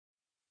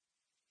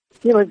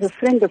He was a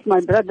friend of my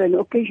brother, and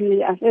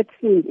occasionally I had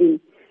seen him,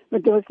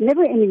 but there was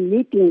never any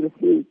meeting with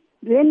him.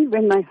 Then,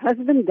 when my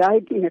husband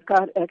died in a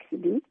car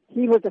accident,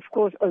 he was, of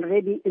course,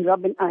 already in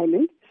Robben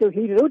Island, so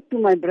he wrote to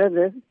my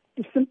brother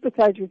to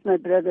sympathize with my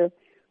brother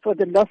for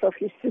the loss of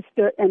his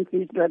sister and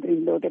his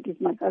brother-in-law, that is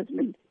my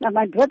husband. Now,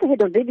 my brother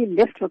had already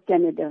left for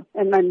Canada,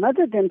 and my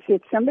mother then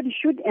said, somebody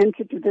should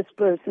answer to this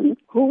person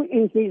who,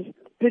 in his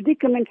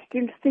predicament,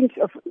 still thinks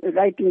of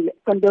writing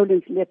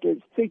condolence letters.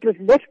 So it was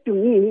left to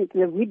me,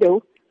 the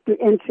widow, to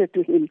answer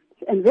to him.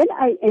 And when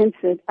I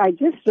answered, I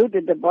just wrote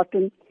at the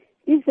bottom,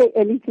 is there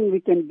anything we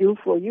can do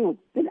for you?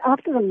 Then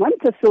after a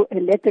month or so, a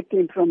letter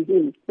came from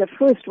him, the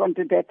first one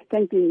to that,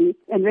 thanking me.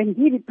 And when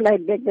he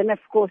replied back, then of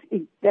course,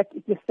 it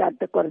just started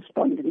the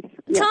correspondence.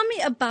 Yeah. Tell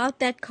me about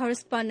that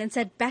correspondence,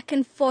 that back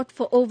and forth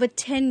for over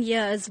 10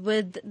 years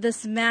with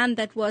this man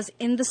that was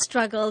in the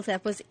struggles,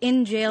 that was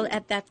in jail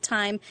at that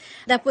time,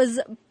 that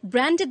was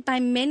branded by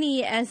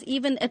many as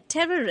even a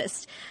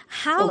terrorist.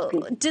 How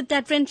did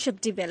that friendship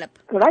develop?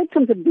 Right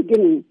from the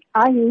beginning,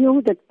 I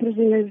knew that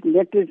prisoners'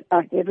 letters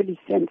are heavily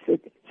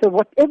censored. So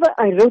whatever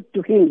I wrote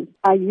to him,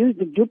 I used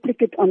a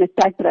duplicate on a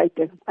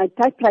typewriter. I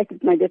typewritten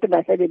my letter, but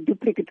I had a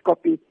duplicate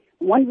copy,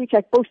 one which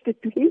I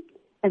posted to him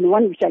and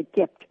one which I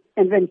kept.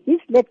 And when his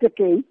letter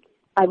came,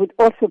 I would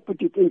also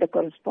put it in the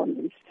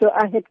correspondence. So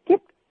I had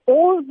kept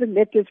all the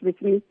letters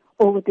with me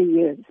over the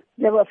years.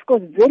 There were, of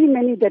course, very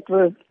many that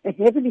were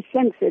heavily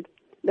censored,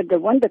 but the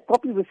one that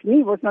copied with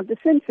me was not the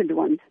censored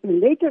ones.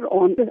 And later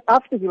on,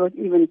 after he was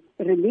even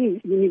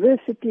released,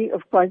 University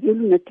of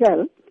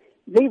KwaZulu-Natal,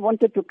 they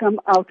wanted to come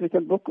out with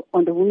a book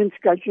on the women's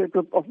culture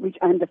group, of which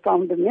I'm the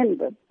founder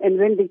member. And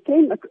when they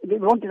came, they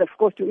wanted, of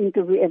course, to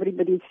interview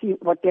everybody, see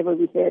whatever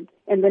we had.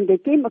 And when they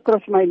came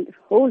across my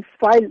whole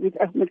file with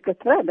Ahmed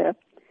Kathrada,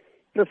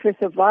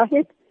 Professor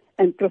Vahed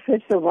and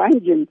Professor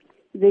Waetjen,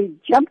 they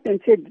jumped and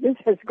said, this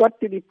has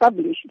got to be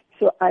published.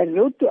 So I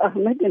wrote to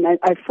Ahmed and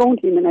I phoned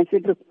him and I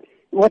said, look,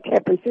 what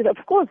happened? He said, of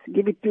course,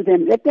 give it to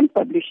them. Let them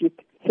publish it.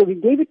 So we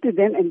gave it to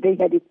them and they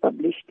had it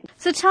published.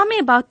 So tell me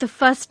about the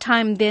first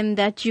time then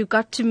that you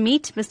got to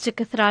meet Mr.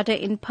 Kathrada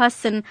in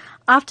person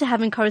after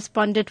having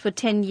corresponded for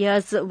 10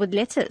 years with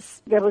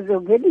letters. There was a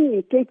wedding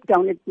in Cape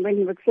Town when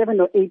he was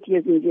 7 or 8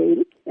 years in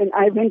jail, and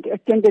I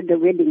attended the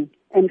wedding.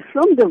 And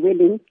from the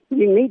wedding,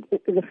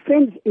 the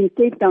friends in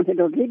Cape Town had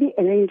already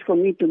arranged for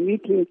me to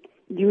meet him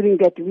during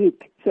that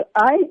week. So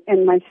I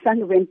and my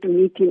son went to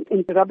meet him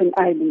in Robben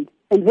Island.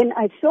 And when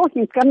I saw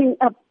him coming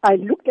up, I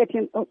looked at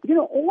him,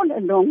 all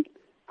along,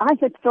 I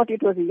had thought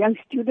it was a young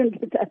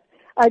student.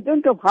 I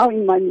don't know how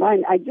in my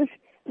mind, I just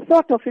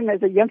thought of him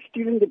as a young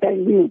student that I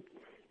knew.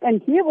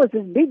 And here was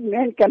this big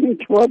man coming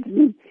towards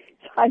me.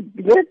 So I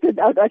blurted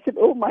out, I said,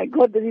 oh my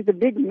God, there is a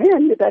big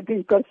man that I've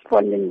been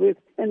corresponding with.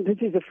 And this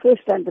is the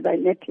first time that I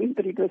met him,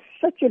 but it was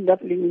such a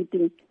lovely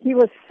meeting. He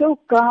was so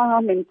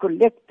calm and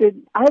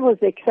collected. I was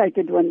the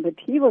excited one, but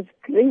he was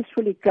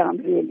gracefully calm,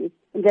 really.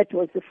 And that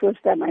was the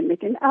first time I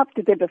met him.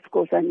 After that, of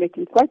course, I met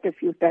him quite a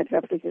few times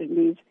after his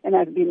release, and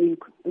I've been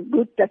in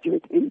good touch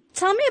with him.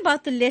 Tell me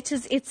about the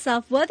letters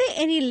itself. Were there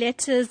any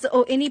letters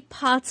or any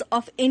parts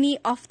of any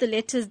of the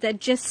letters that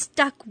just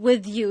stuck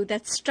with you,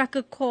 that struck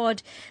a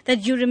chord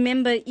that you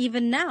remember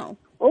even now?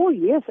 Oh,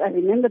 yes, I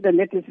remember the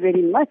letters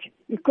very much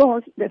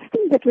because the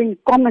things that were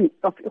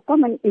of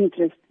common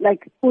interest,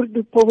 like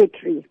Urdu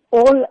poetry,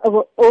 all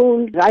our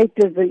old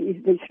writers,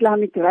 the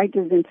Islamic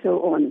writers and so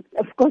on.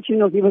 Of course, he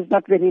was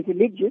not very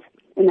religious,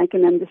 and I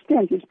can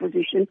understand his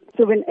position.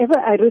 So whenever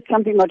I wrote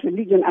something about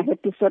religion, I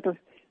had to sort of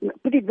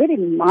put it very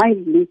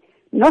mildly,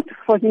 not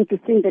for him to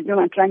think that,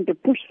 I'm trying to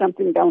push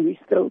something down his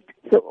throat.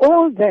 So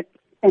all that,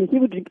 and he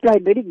would reply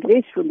very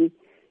gracefully.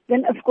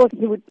 Then, of course,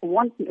 he would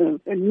want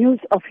news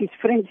of his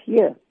friends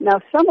here. Now,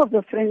 some of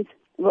the friends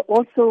were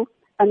also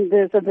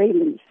under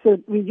surveillance. So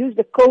we used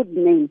a code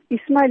name.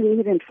 Ismail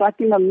Mir and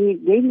Fatima Mir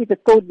gave me the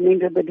code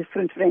names of the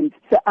different friends.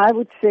 So I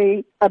would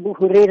say Abu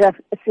Huraira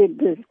said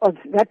this, or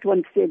that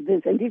one said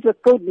this, and these were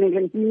code names,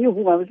 and he knew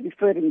who I was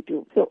referring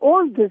to. So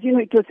all this,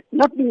 it was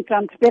not being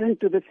transparent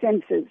to the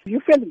senses.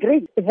 You felt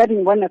great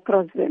having one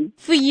across them.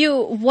 For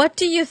you, what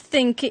do you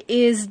think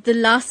is the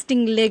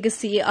lasting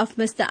legacy of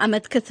Mr.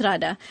 Ahmed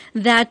Kathrada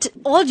that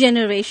all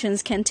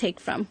generations can take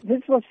from?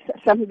 This was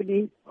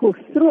somebody who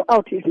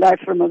throughout his life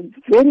from a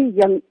very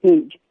young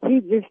age, he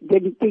just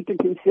dedicated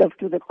himself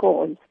to the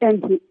cause.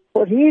 And he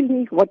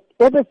really,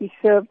 whatever he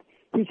served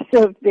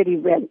very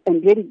well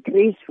and very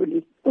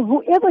gracefully.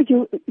 Whoever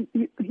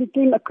he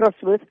came across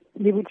with,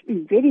 he would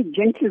be very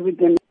gentle with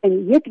them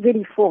and yet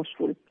very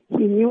forceful.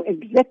 He knew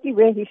exactly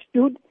where he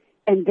stood,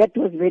 and that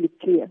was very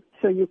clear.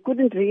 So you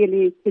couldn't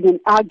really, in an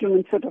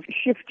argument, sort of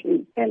shift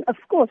him. And of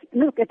course,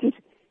 look at his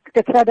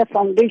Kathrada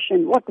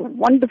Foundation, what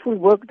wonderful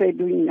work they're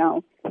doing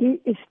now. He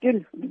is still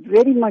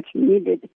very much needed.